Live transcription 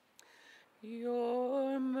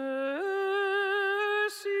Your mercy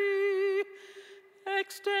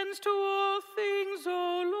extends to all things,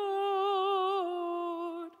 O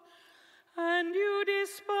Lord, and you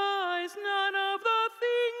despise none of the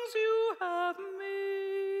things you have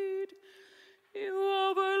made. You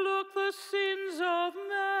overlook the sins of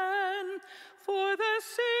man for the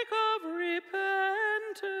sake of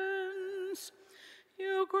repentance.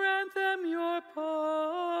 You grant them your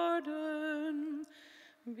pardon,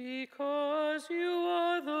 because you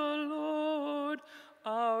are the Lord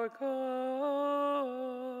our God.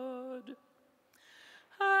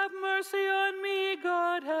 Have mercy on me,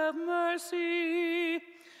 God, have mercy,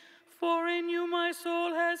 for in you my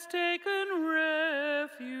soul has taken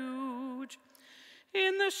refuge.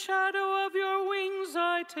 In the shadow of your wings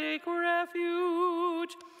I take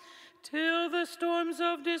refuge, till the storms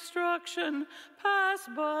of destruction pass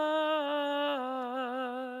by.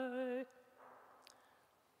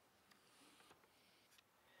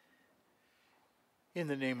 In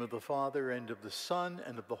the name of the Father, and of the Son,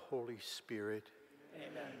 and of the Holy Spirit.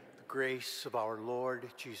 Amen. The grace of our Lord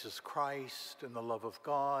Jesus Christ, and the love of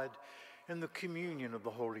God, and the communion of the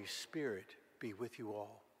Holy Spirit be with you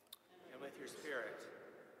all. And with your spirit.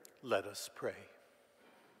 Let us pray.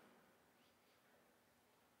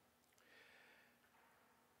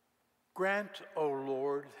 Grant, O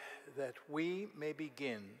Lord, that we may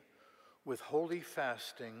begin with holy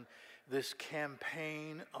fasting this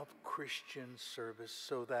campaign of Christian service,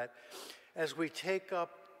 so that as we take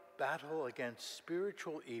up battle against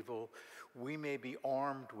spiritual evil, we may be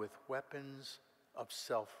armed with weapons of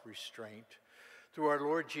self-restraint. Through our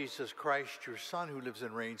Lord Jesus Christ, your Son, who lives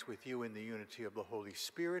and reigns with you in the unity of the Holy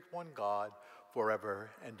Spirit, one God,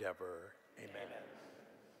 forever and ever. Amen. Amen.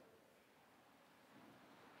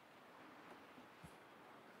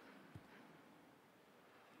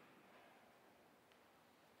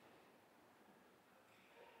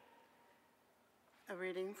 A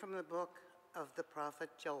reading from the book of the prophet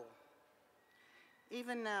Joel.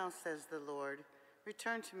 Even now, says the Lord,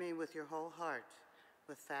 return to me with your whole heart,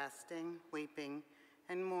 with fasting, weeping,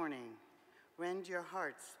 and mourning. Rend your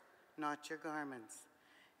hearts, not your garments,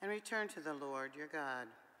 and return to the Lord your God.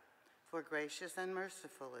 For gracious and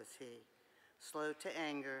merciful is he, slow to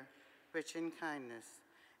anger, rich in kindness,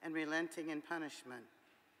 and relenting in punishment.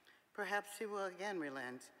 Perhaps he will again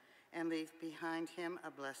relent and leave behind him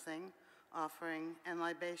a blessing, offering, and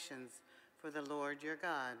libations for the Lord your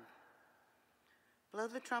God. Blow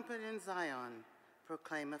the trumpet in Zion,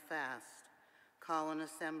 proclaim a fast, call an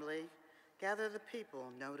assembly, gather the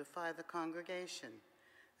people, notify the congregation,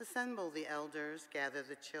 assemble the elders, gather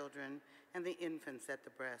the children and the infants at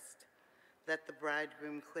the breast. Let the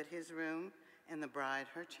bridegroom quit his room and the bride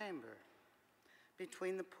her chamber.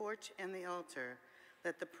 Between the porch and the altar,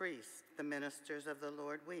 let the priests, the ministers of the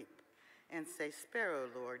Lord, weep, and say, spare, O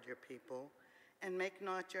Lord, your people, and make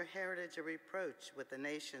not your heritage a reproach with the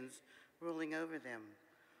nations ruling over them.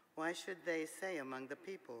 Why should they say among the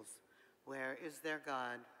peoples, where is their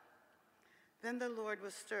God? Then the Lord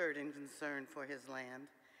was stirred in concern for his land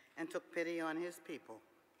and took pity on his people.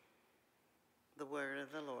 The word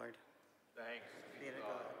of the Lord. Thanks Be to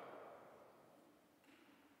God.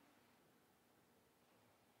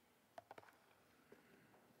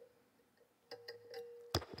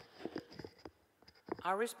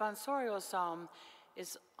 Our responsorial psalm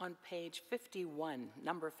is on page 51,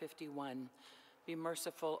 number 51. Be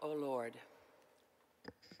merciful, O Lord.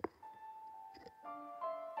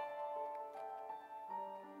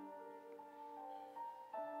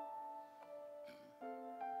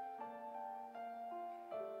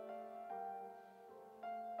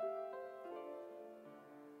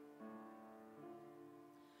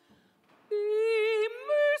 Be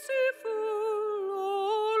merciful, O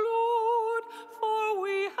Lord, for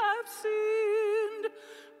we have sinned.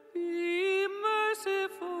 Be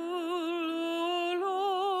merciful, O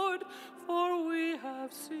Lord, for we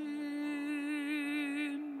have sinned.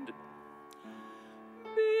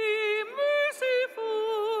 Be merciful, O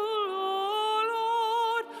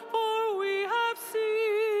Lord, for we have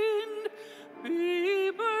sinned.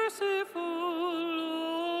 Be merciful,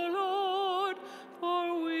 O Lord,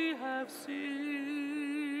 for we have sinned.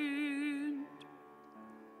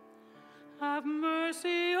 Have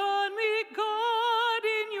mercy on me, God,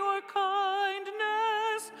 in your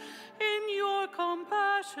kindness, in your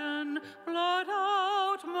compassion, blot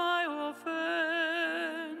out my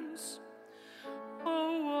offense.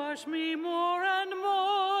 Oh, wash me more and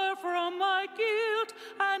more from my guilt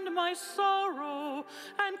and my sorrow,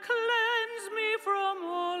 and cleanse me from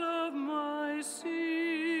all of my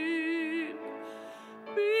sin.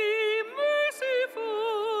 Be merciful,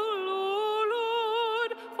 O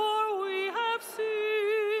Lord, for we have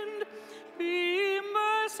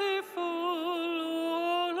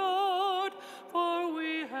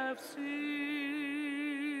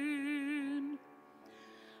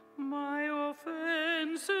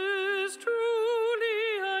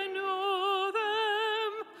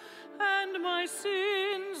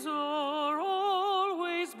sins are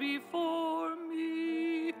always before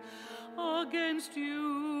me. Against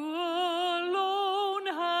you alone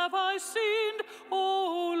have I sinned,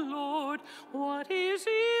 O Lord. What is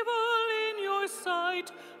evil in your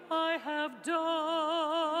sight I have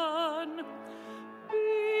done.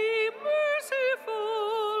 Be merciful,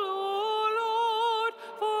 O Lord,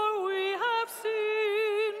 for we have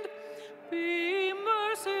sinned. Be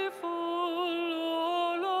merciful,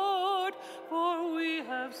 O Lord, for we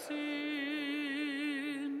have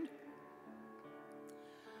sinned.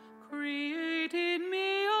 Create in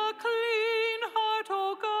me a clean heart,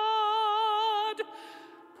 O God.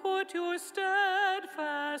 Put your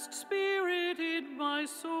steadfast spirit in my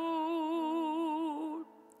soul.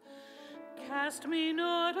 Cast me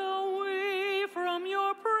not away from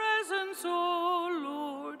your presence, O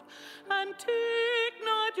Lord, and take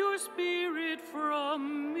not your spirit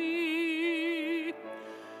from me.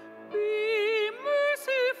 Be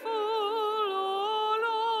merciful, O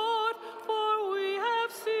Lord, for we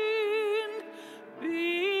have sinned.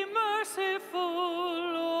 Be merciful,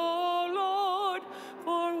 O Lord,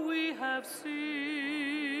 for we have sinned.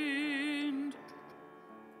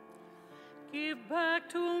 Give back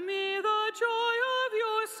to me the joy of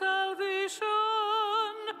your salvation.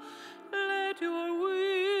 Let your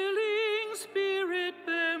willing spirit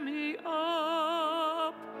bear me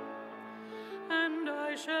up, and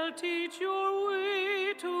I shall teach your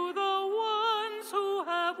way to the ones who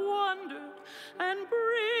have wandered, and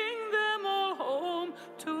bring them all home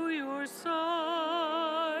to your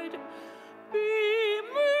side. Be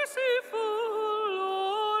merciful,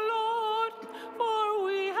 O Lord, for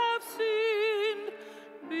we have sinned.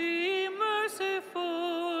 Be merciful,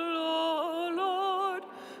 O Lord,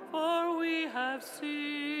 for we have sinned.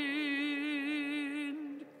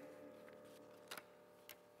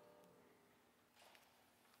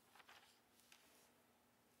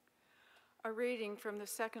 A reading from the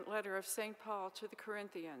second letter of St. Paul to the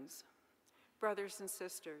Corinthians. Brothers and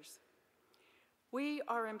sisters, we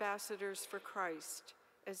are ambassadors for Christ,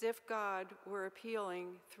 as if God were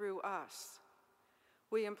appealing through us.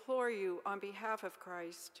 We implore you on behalf of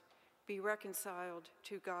Christ, be reconciled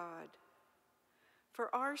to God.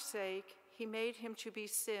 For our sake, he made him to be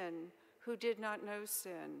sin who did not know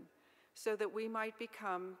sin, so that we might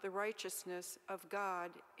become the righteousness of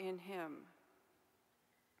God in him.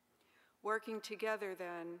 Working together,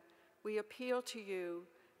 then, we appeal to you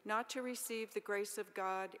not to receive the grace of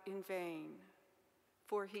God in vain.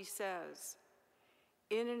 For he says,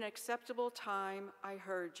 "In an acceptable time I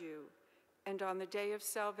heard you, and on the day of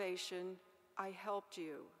salvation I helped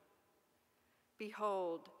you."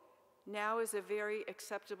 Behold, now is a very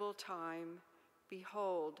acceptable time.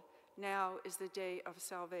 Behold, now is the day of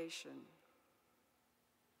salvation.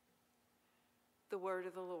 The word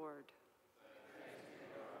of the Lord.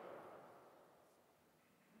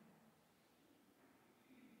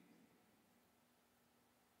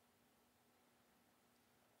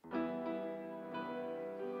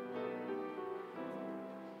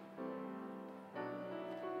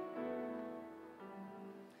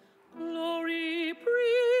 Glory,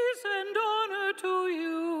 praise, and honor to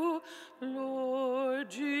you, Lord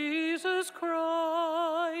Jesus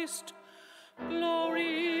Christ.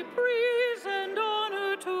 Glory, praise, and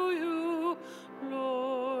honor to you,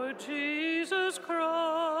 Lord Jesus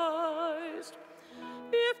Christ.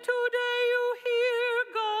 If today you hear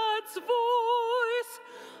God's voice,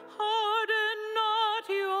 harden not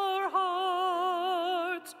your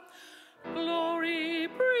hearts. Glory,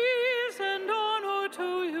 praise, and honor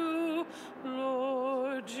to you,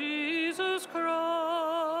 Lord Jesus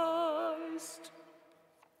Christ.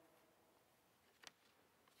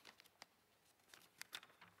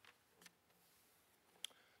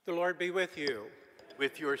 The Lord be with you.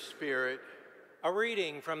 With your spirit. A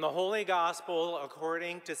reading from the Holy Gospel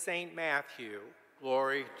according to St. Matthew.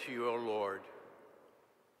 Glory to you, O Lord.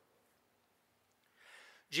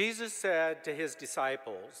 Jesus said to his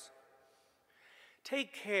disciples,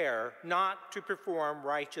 "Take care not to perform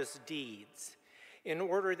righteous deeds in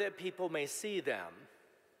order that people may see them.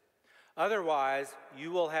 Otherwise,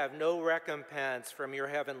 you will have no recompense from your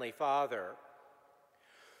heavenly Father.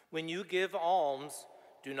 When you give alms,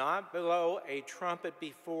 do not blow a trumpet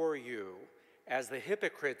before you, as the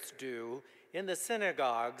hypocrites do in the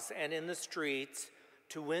synagogues and in the streets,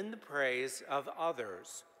 to win the praise of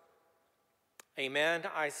others. Amen,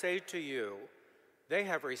 I say to you, they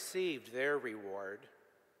have received their reward.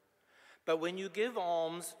 But when you give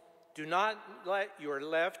alms, do not let your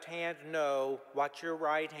left hand know what your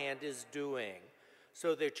right hand is doing,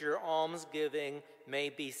 so that your almsgiving may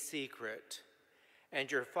be secret. And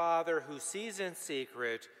your Father who sees in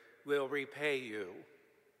secret will repay you.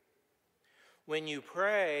 When you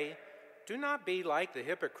pray, do not be like the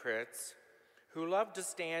hypocrites who love to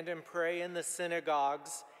stand and pray in the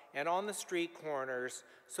synagogues and on the street corners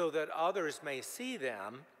so that others may see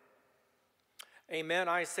them. Amen,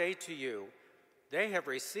 I say to you, they have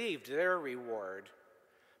received their reward.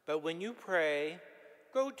 But when you pray,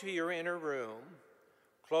 go to your inner room,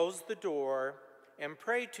 close the door, and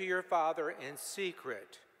pray to your Father in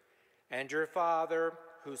secret. And your Father,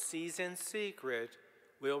 who sees in secret,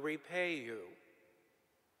 will repay you.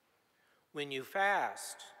 When you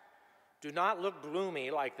fast, do not look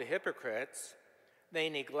gloomy like the hypocrites. They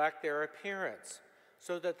neglect their appearance,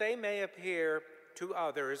 so that they may appear to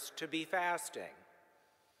others to be fasting.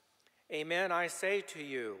 Amen, I say to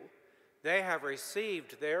you, they have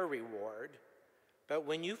received their reward. But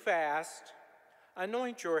when you fast,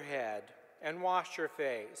 anoint your head and wash your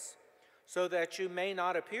face, so that you may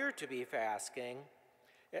not appear to be fasting,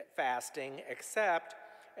 except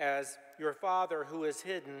as your Father who is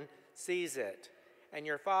hidden sees it. And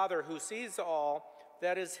your Father who sees all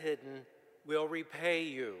that is hidden will repay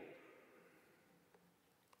you.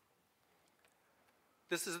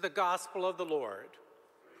 This is the gospel of the Lord.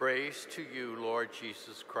 Praise to you, Lord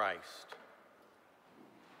Jesus Christ.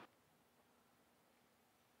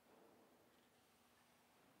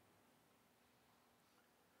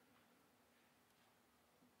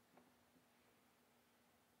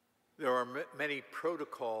 There are many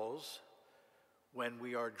protocols when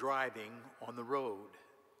we are driving on the road.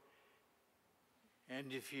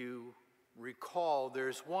 And if you recall,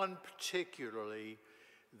 there's one particularly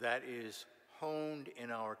that is honed in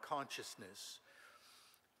our consciousness.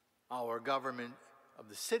 Our government of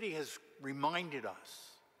the city has reminded us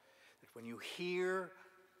that when you hear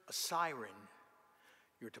a siren,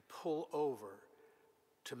 you're to pull over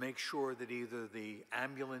to make sure that either the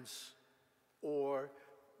ambulance or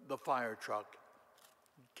the fire truck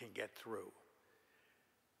can get through.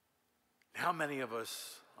 How many of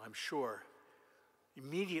us, I'm sure,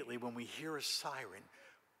 immediately when we hear a siren,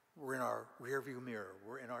 we're in our rear view mirror,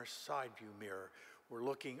 we're in our side view mirror, we're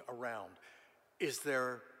looking around. Is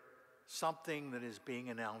there something that is being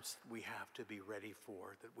announced that we have to be ready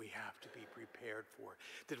for, that we have to be prepared for,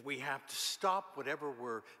 that we have to stop whatever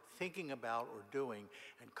we're thinking about or doing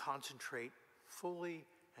and concentrate fully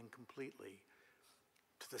and completely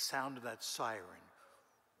to the sound of that siren?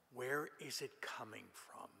 Where is it coming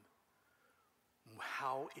from?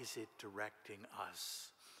 How is it directing us?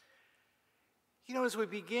 You know, as we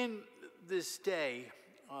begin this day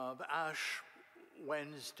of Ash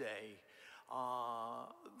Wednesday,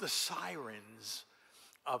 the sirens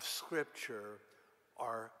of Scripture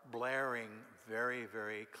are blaring very,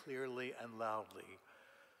 very clearly and loudly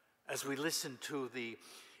as we listen to the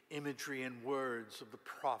imagery and words of the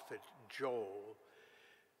prophet Joel.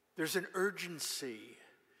 There's an urgency,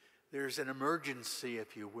 there's an emergency,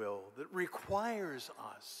 if you will, that requires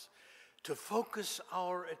us to focus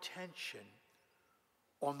our attention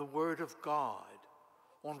on the Word of God,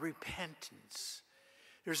 on repentance.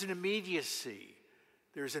 There's an immediacy,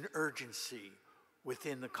 there's an urgency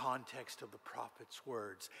within the context of the prophet's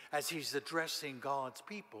words as he's addressing God's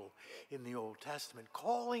people in the Old Testament,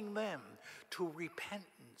 calling them to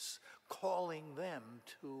repentance, calling them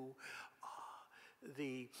to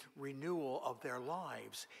the renewal of their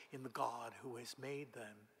lives in the God who has made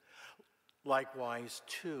them. Likewise,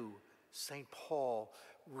 too, St. Paul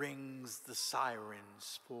rings the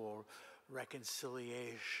sirens for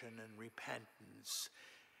reconciliation and repentance.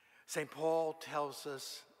 St. Paul tells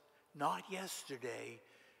us, not yesterday,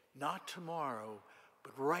 not tomorrow,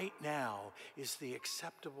 but right now is the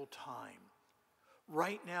acceptable time.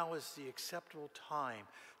 Right now is the acceptable time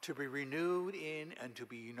to be renewed in and to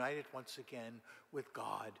be united once again with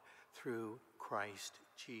God through Christ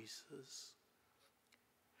Jesus.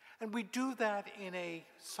 And we do that in a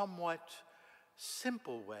somewhat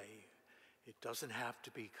simple way. It doesn't have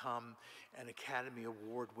to become an Academy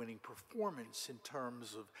Award-winning performance in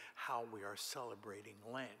terms of how we are celebrating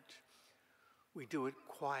Lent. We do it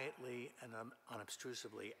quietly and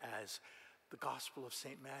unobtrusively, as the Gospel of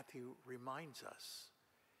St. Matthew reminds us.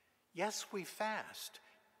 Yes, we fast.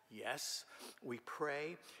 Yes, we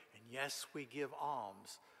pray. And yes, we give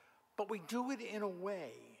alms. But we do it in a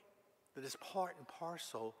way that is part and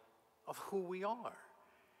parcel of who we are.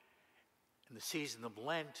 And the season of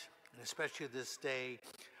Lent, and especially this day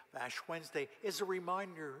of Ash Wednesday, is a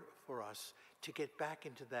reminder for us to get back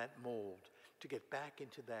into that mold, to get back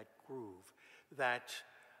into that groove, that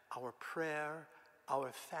our prayer,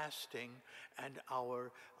 our fasting, and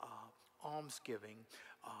our almsgiving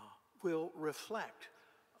will reflect,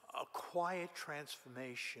 quiet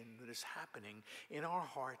transformation that is happening in our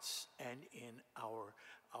hearts and in our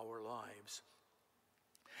lives.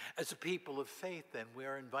 As a people of faith, then, we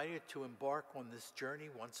are invited to embark on this journey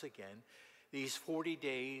once again, these 40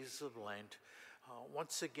 days of Lent,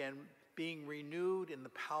 once again being renewed in the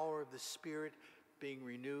power of the Spirit, being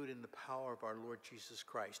renewed in the power of our Lord Jesus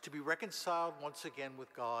Christ, to be reconciled once again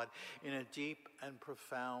with God in a deep and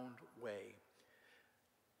profound way.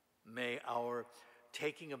 May our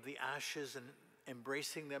taking of the ashes and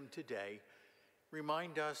embracing them today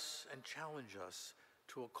remind us and challenge us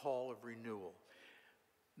to a call of renewal.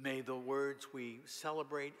 May the words we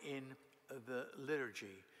celebrate in the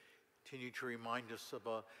liturgy continue to remind us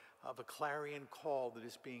of a clarion call that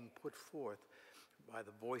is being put forth by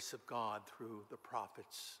the voice of God through the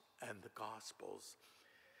prophets and the Gospels.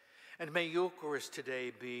 And may Eucharist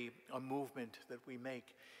today be a movement that we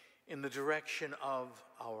make in the direction of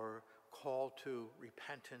our call to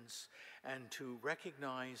repentance and to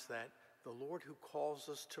recognize that the Lord who calls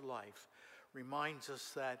us to life reminds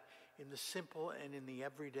us that in the simple and in the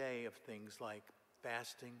everyday of things like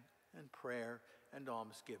fasting and prayer and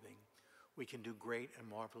almsgiving, we can do great and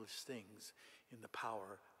marvelous things in the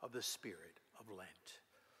power of the Spirit of Lent.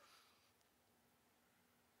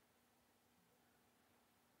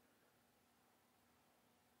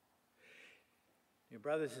 Dear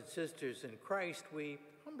brothers and sisters in Christ, we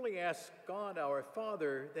humbly ask God our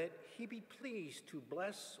Father that he be pleased to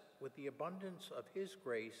bless with the abundance of his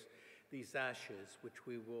grace these ashes which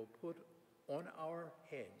we will put on our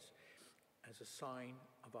heads as a sign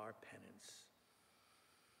of our penance.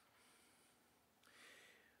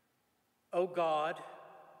 O God,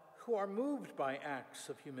 who are moved by acts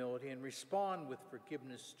of humility and respond with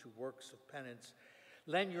forgiveness to works of penance,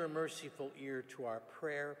 lend your merciful ear to our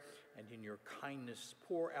prayer, and in your kindness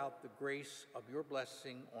pour out the grace of your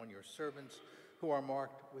blessing on your servants who are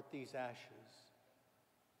marked with these ashes.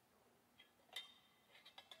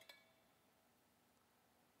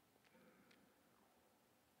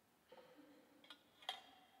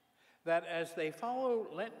 That as they follow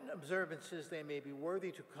Lenten observances, they may be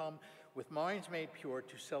worthy to come with minds made pure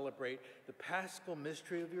to celebrate the paschal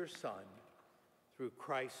mystery of your Son, through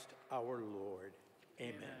Christ our Lord.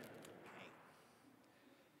 Amen.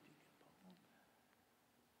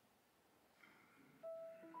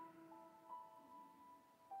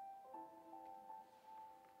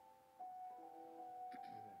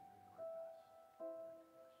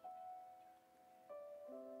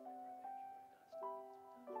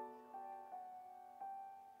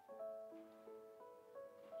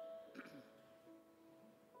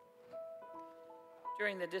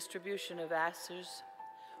 During the distribution of ashes,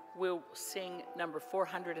 we'll sing number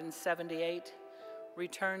 478,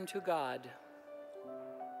 Return to God.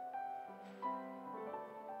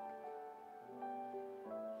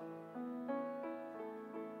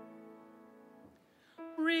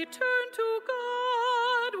 Return to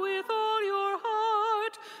God with all your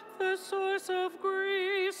heart, the source of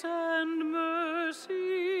grace and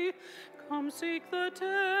mercy. Come seek the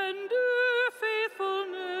tender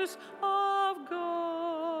faithfulness of God.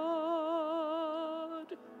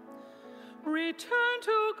 Return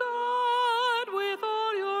to God with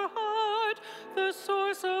all your heart, the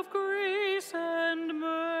source of grace and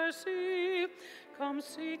mercy. Come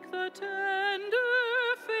seek the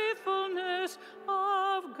tender faithfulness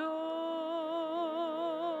of God.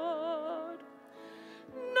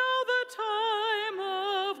 Now the time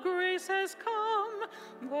of grace has come,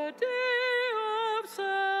 the day of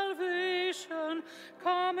salvation.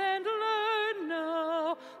 Come and learn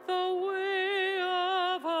now the way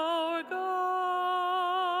of our God.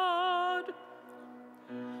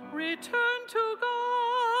 Return to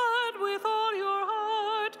God with all your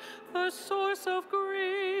heart, the source of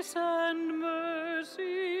grace and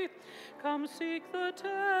mercy. Come seek the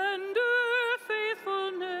tender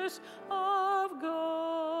faithfulness of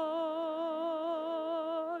God.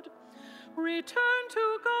 Return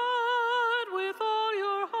to God with all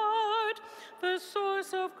your heart, the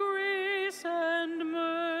source of grace and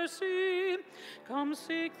mercy. Come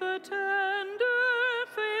seek the tender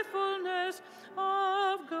faithfulness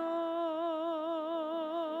of God.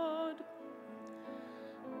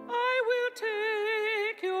 I will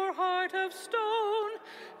take your heart of stone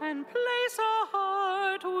and place a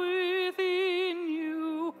heart within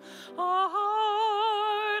you, a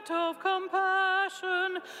heart of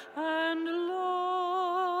compassion and love.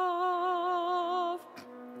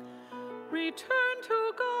 Return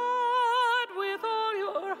to God with all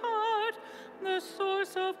your heart, the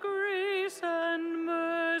source of grace and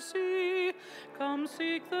mercy. Come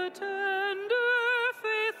seek the tender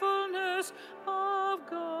faithfulness of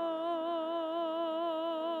God.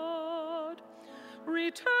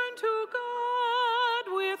 Return to God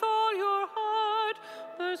with all your heart,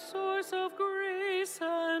 the source of grace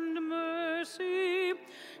and mercy.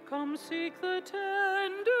 Come seek the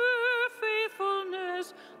tender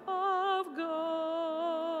faithfulness of God.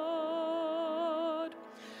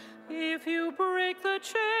 If you break the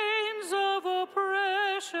chains of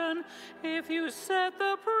oppression, if you set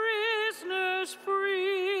the prisoners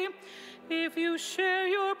free, if you share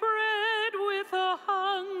your bread with the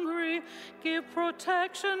hungry, give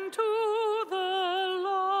protection to the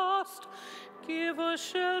lost, give a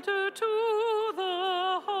shelter to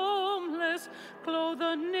the homeless, clothe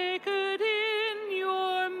the naked in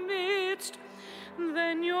your midst,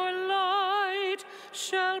 then your light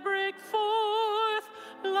shall break forth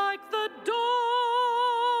like the dawn.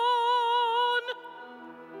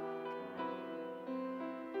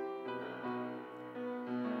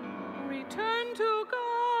 Return to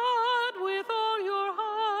God with all your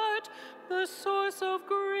heart, the source of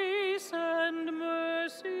grace and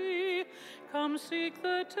mercy. Come seek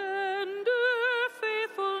the tender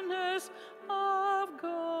faithfulness of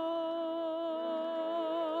God.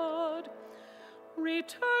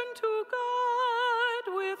 Return to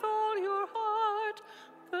God with all your heart,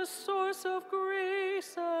 the source of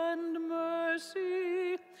grace and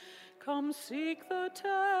mercy. Come seek the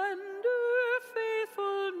tender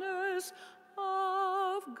faithfulness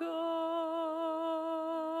of God.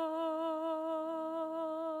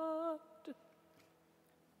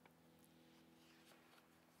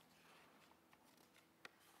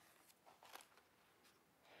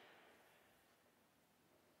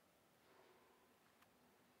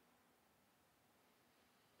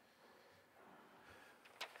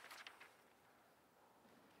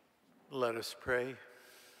 Let us pray.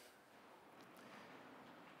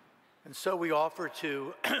 And so we offer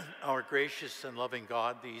to our gracious and loving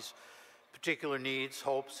God these particular needs,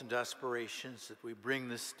 hopes, and aspirations that we bring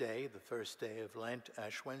this day, the first day of Lent,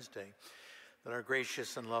 Ash Wednesday, that our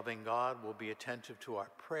gracious and loving God will be attentive to our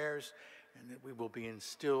prayers and that we will be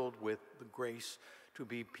instilled with the grace to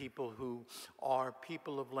be people who are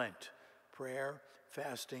people of Lent, prayer,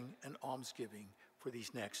 fasting, and almsgiving for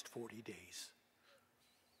these next 40 days.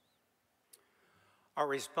 Our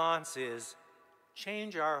response is,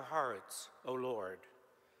 change our hearts, O Lord,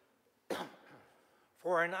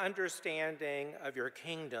 for an understanding of your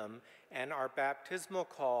kingdom and our baptismal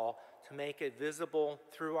call to make it visible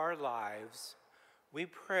through our lives, we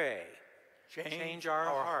pray, change our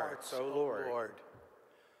hearts, O Lord.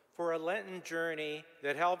 For a Lenten journey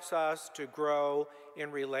that helps us to grow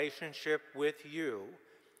in relationship with you,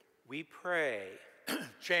 we pray,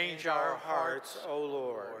 change our hearts, O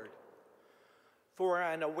Lord. For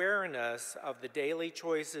an awareness of the daily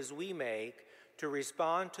choices we make to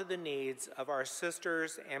respond to the needs of our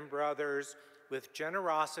sisters and brothers with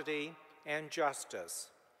generosity and justice,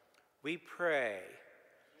 we pray,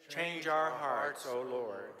 change our hearts, O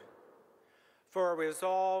Lord. For a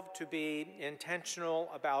resolve to be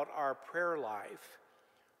intentional about our prayer life,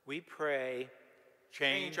 we pray,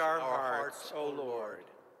 change our hearts, O Lord.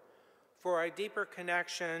 For a deeper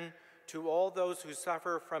connection to all those who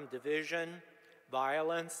suffer from division,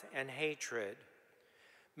 violence, and hatred,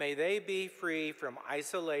 may they be free from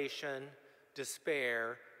isolation,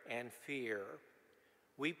 despair, and fear.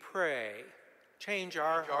 We pray, change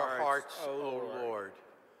our hearts, O Lord.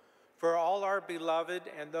 For all our beloved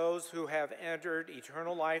and those who have entered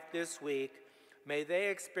eternal life this week, may they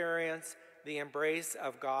experience the embrace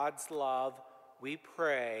of God's love. We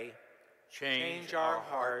pray, change our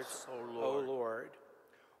hearts, O Lord.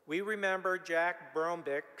 We remember Jack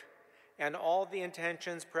Brombick and all the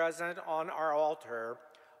intentions present on our altar,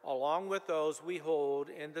 along with those we hold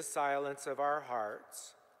in the silence of our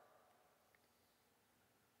hearts.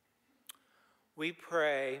 We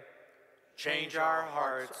pray, change our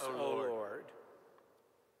hearts, O Lord.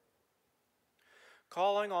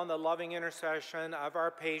 Calling on the loving intercession of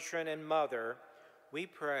our patron and mother, we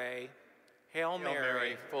pray, Hail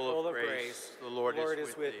Mary, full of grace, the Lord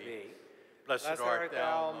is with thee. Blessed art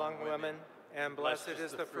thou among women, and blessed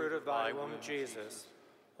is the fruit of thy womb, Jesus.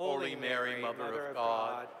 Holy Mary, Mother of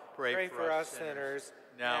God, pray for us sinners,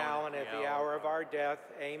 now and at the hour of our death.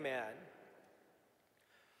 Amen.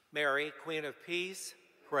 Mary, Queen of Peace,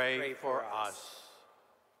 pray for us.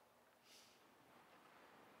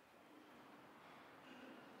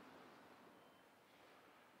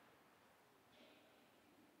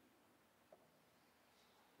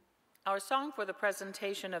 Our song for the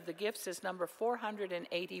presentation of the gifts is number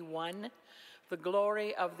 481, The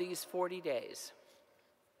Glory of These 40 Days.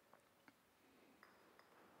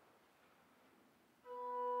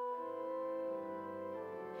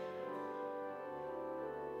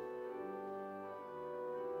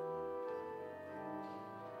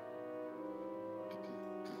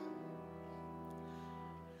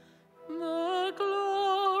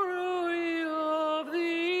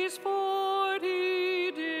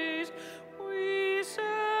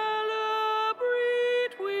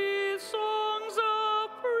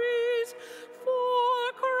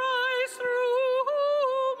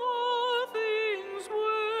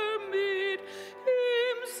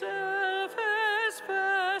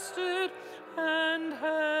 and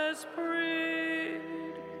has prayed.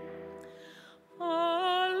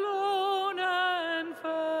 Alone and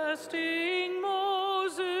fasting,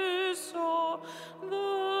 Moses saw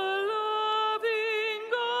the loving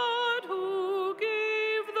God who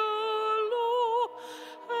gave the law,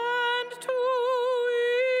 and to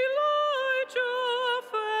Elijah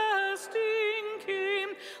fasting came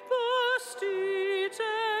the steeds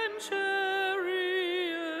and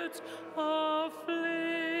chariots of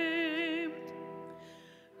flame.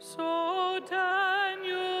 So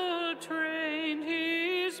Daniel trained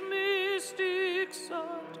his mystic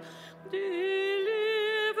sight,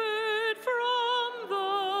 delivered from the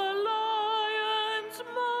lion's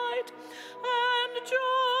might, and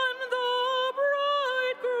John the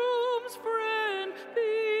bridegroom's friend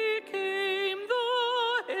became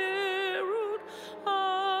the herald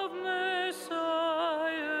of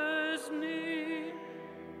Messiah's name.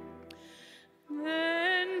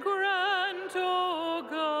 Then grant, O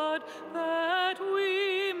God, that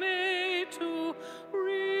we may to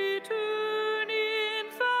return in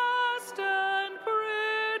fast and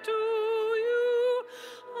prayer to you,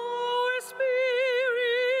 our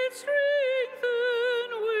spirit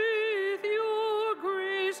strengthen with your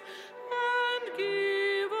grace, and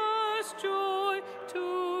give us joy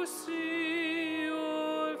to see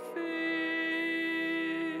your face.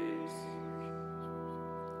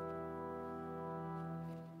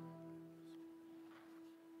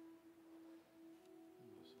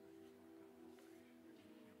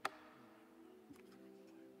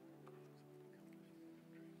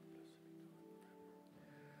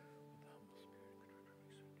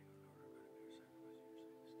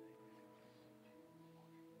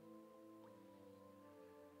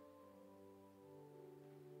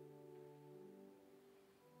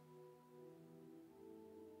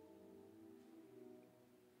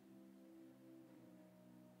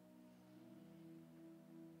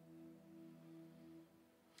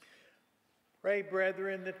 Pray,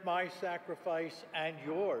 brethren, that my sacrifice and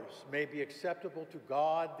yours may be acceptable to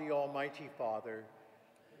God, the Almighty Father.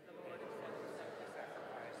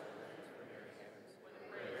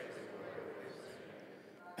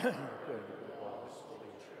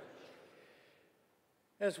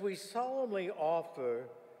 As we solemnly offer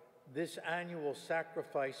this annual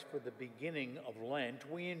sacrifice for the beginning of Lent,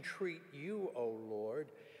 we entreat you, O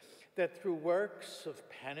Lord, that through works of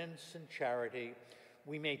penance and charity,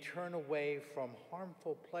 we may turn away from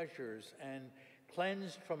harmful pleasures and,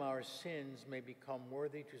 cleansed from our sins, may become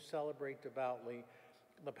worthy to celebrate devoutly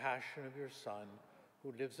the passion of your Son,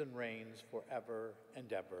 who lives and reigns forever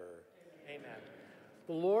and ever. Amen.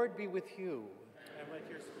 The Lord be with you. And with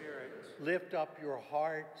your spirit, Lift up your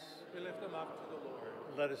hearts. we lift them up to the Lord.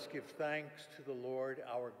 Let us give thanks to the Lord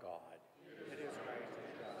our God. It is right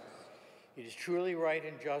and just. It is truly right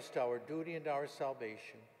and just, our duty and our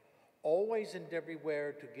salvation, always and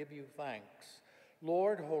everywhere to give you thanks,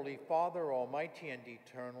 Lord, Holy Father, Almighty and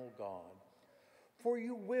eternal God. For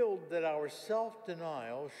you willed that our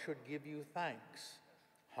self-denial should give you thanks,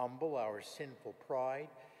 humble our sinful pride,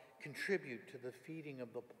 contribute to the feeding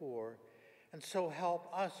of the poor, and so help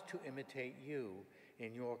us to imitate you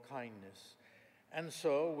in your kindness. And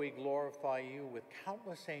so we glorify you with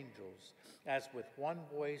countless angels, as with one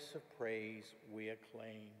voice of praise we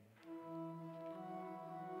acclaim.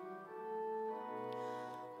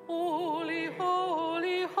 Holy,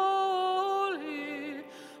 holy, holy,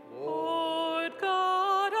 Lord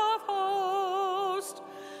God of hosts,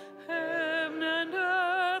 heaven and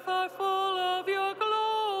earth are full of your glory.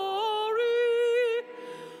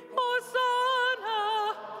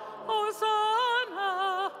 Hosanna,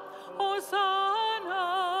 Hosanna,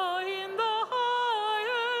 Hosanna in the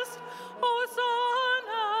highest.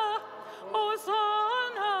 Hosanna,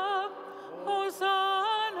 Hosanna,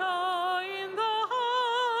 Hosanna in the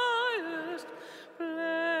highest.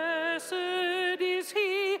 Blessed is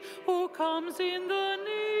he who comes in the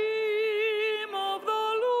name of the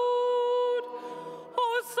Lord.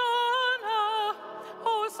 Hosanna,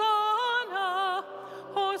 Hosanna,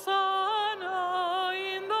 Hosanna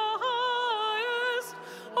in the highest.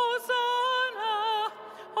 Hosanna,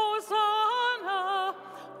 Hosanna,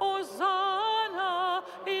 Hosanna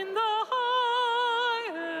in the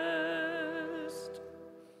highest.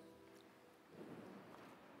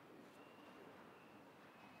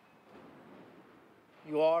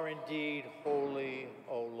 You are indeed holy,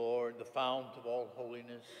 O Lord, the fount of all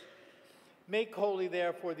holiness. Make holy,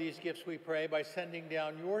 therefore, these gifts, we pray, by sending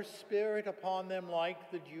down your Spirit upon them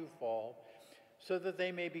like the dewfall, so that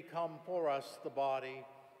they may become for us the body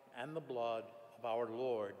and the blood of our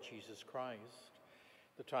Lord Jesus Christ.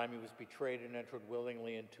 The time he was betrayed and entered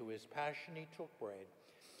willingly into his passion, he took bread.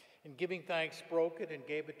 And giving thanks, broke it and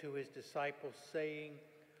gave it to his disciples, saying,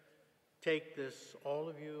 "Take this, all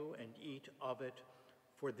of you, and eat of it,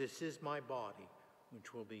 for this is my body,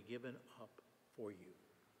 which will be given up for you."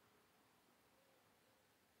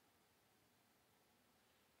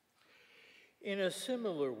 In a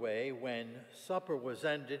similar way, when supper was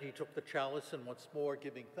ended, he took the chalice and once more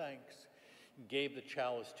giving thanks, gave the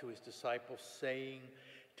chalice to his disciples, saying,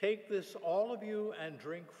 "Take this, all of you, and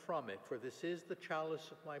drink from it, for this is the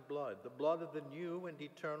chalice of my blood, the blood of the new and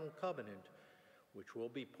eternal covenant, which will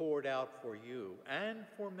be poured out for you and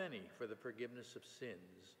for many for the forgiveness of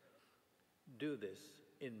sins. Do this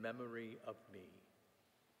in memory of me."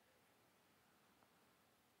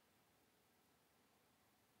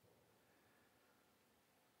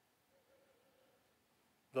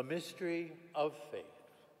 The mystery of faith.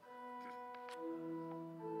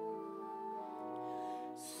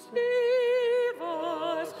 Save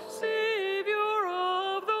us, Savior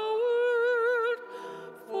of the world,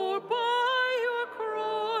 for by your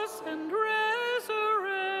cross and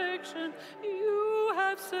resurrection you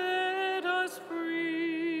have set us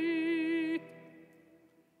free.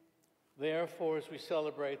 Therefore, as we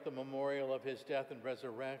celebrate the memorial of his death and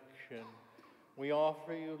resurrection, we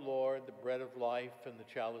offer you, Lord, the bread of life and the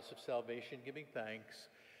chalice of salvation, giving thanks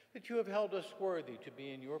that you have held us worthy to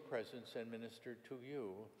be in your presence and ministered to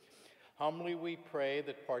you. Humbly we pray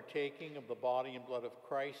that, partaking of the body and blood of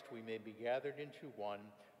Christ, we may be gathered into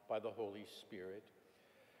one by the Holy Spirit.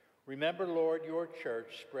 Remember, Lord, your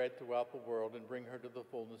church spread throughout the world and bring her to the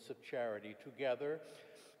fullness of charity, together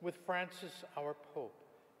with Francis, our Pope,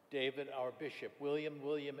 David, our Bishop,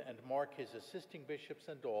 William, and Mark, his assisting bishops,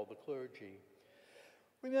 and all the clergy.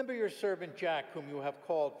 Remember your servant Jack, whom you have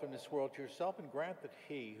called from this world to yourself, and grant that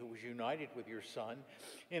he, who was united with your Son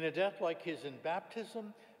in a death like his in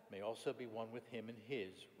baptism, may also be one with him in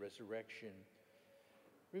his resurrection.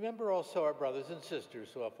 Remember also our brothers and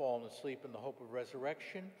sisters who have fallen asleep in the hope of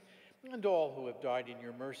resurrection, and all who have died in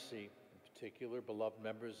your mercy, in particular beloved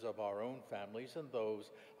members of our own families and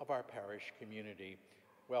those of our parish community.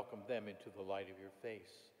 Welcome them into the light of your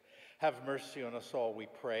face. Have mercy on us all, we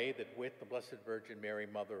pray, that with the Blessed Virgin Mary,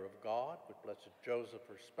 Mother of God, with Blessed Joseph,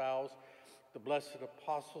 her spouse, the blessed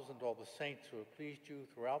apostles, and all the saints who have pleased you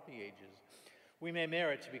throughout the ages, we may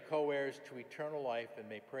merit to be co-heirs to eternal life and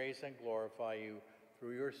may praise and glorify you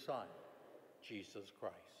through your Son, Jesus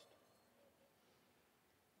Christ.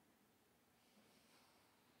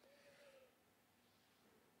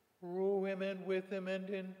 Through him and with him and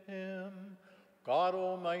in him, God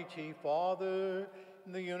Almighty Father,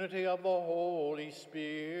 in the unity of the Holy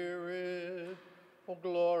Spirit, all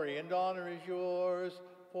glory and honor is yours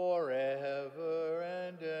forever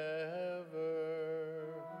and ever.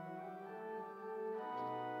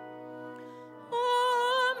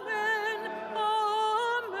 Amen,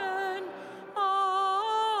 amen,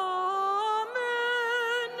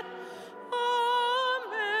 amen,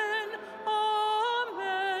 amen,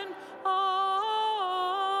 amen,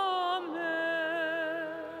 amen.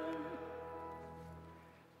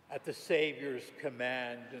 At the Savior's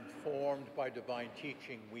command, informed by divine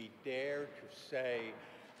teaching, we dare to say,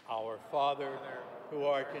 "Our Father, who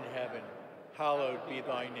art in heaven, hallowed be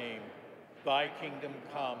thy name. Thy kingdom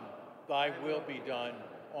come, thy will be done,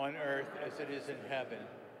 on earth as it is in heaven.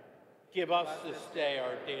 Give us this day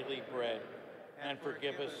our daily bread, and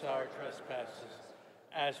forgive us our trespasses,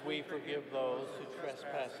 as we forgive those who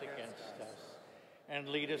trespass against us. And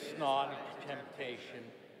lead us not into temptation,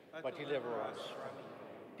 but deliver us from evil.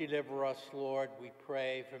 Deliver us, Lord, we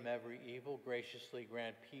pray, from every evil. Graciously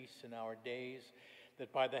grant peace in our days,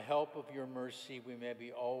 that by the help of your mercy we may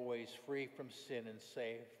be always free from sin and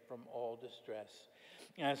safe from all distress,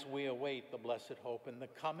 as we await the blessed hope and the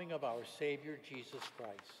coming of our Savior Jesus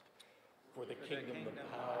Christ. For the kingdom, the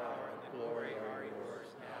power, and the glory are yours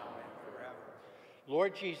now and forever.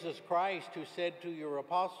 Lord Jesus Christ, who said to your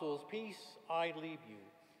apostles, "Peace I leave you,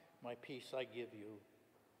 my peace I give you,"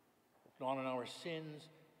 not on our sins,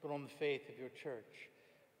 but on the faith of your church,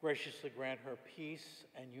 graciously grant her peace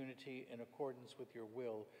and unity in accordance with your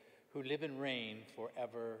will, who live and reign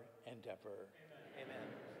forever and ever. Amen.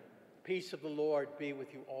 Amen. Peace of the Lord be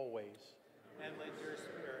with you always. And with your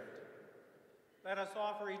spirit. Let us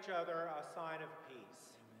offer each other a sign of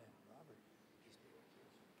peace. Amen. Robert, peace be with you.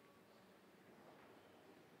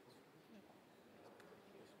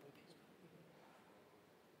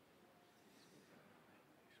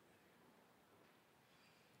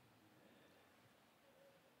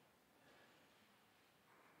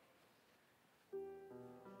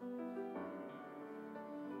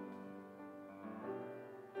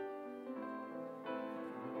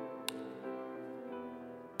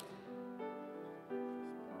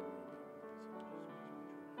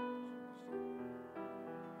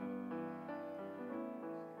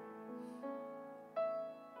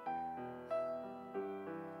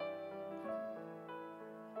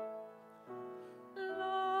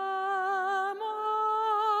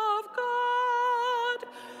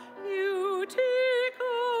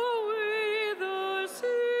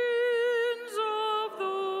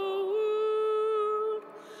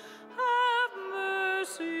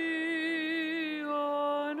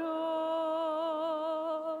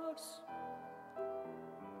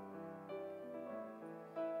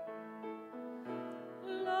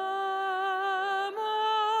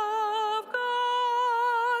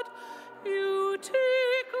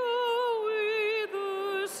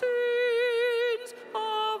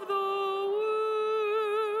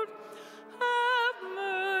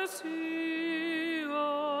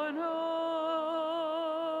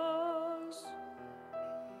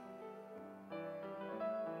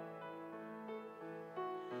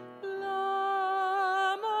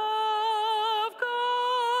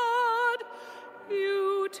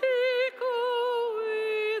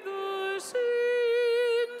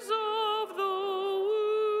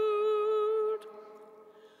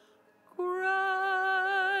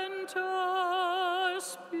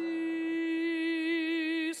 us peace.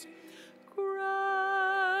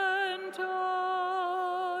 Grant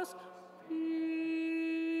us peace.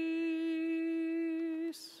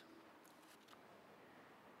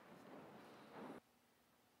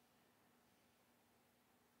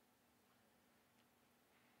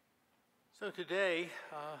 So today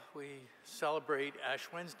we celebrate Ash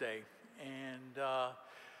Wednesday, and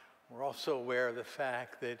we're also aware of the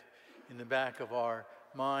fact that in the back of our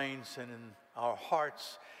minds and in our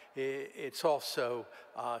hearts, it's also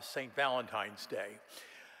St. Valentine's Day.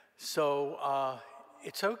 So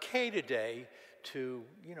it's okay today to,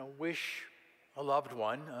 wish a loved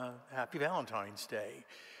one a happy Valentine's Day,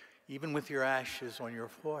 even with your ashes on your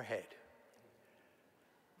forehead.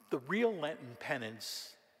 The real Lenten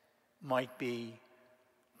penance might be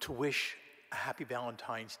to wish a happy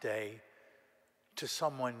Valentine's Day to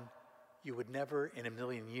someone you would never in a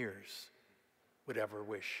million years would ever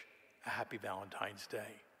wish a happy Valentine's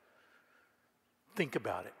Day. Think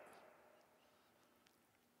about it.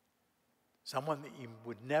 Someone that you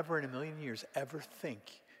would never in a million years ever think.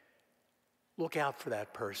 Look out for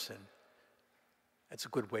that person. That's a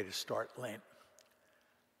good way to start Lent.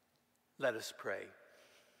 Let us pray.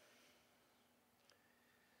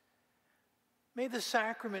 May the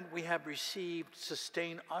sacrament we have received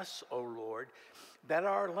sustain us, O Lord, that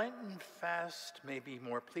our Lenten fast may be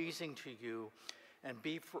more pleasing to you and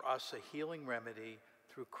be for us a healing remedy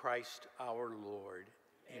through Christ our Lord.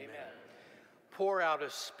 Amen. Pour out a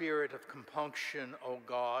spirit of compunction, O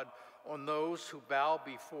God, on those who bow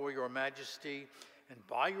before your majesty, and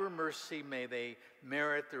by your mercy may they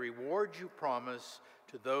merit the reward you promise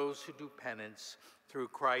to those who do penance through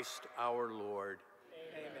Christ our Lord.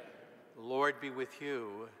 Amen. The Lord be with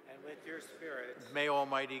you. And with your spirit. May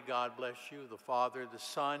Almighty God bless you, the Father, the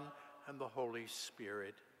Son, and the Holy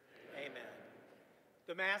Spirit. Amen.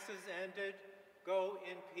 The Mass is ended. Go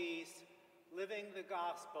in peace, living the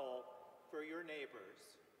gospel for your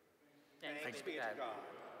neighbors. Thanks be to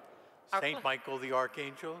God. Saint Michael the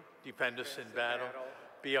Archangel, defend us in battle.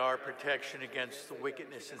 Be our protection against the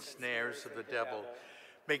wickedness and snares of the devil.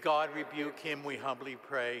 May God rebuke him, we humbly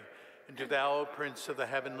pray. And do thou, O Prince of the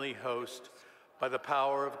heavenly host, by the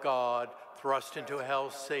power of God, thrust into hell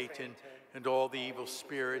Satan and all the evil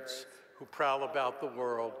spirits who prowl about the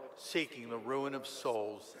world, seeking the ruin of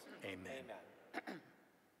souls. Amen.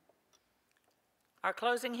 Our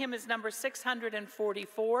closing hymn is number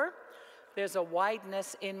 644. There's a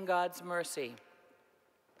wideness in God's mercy.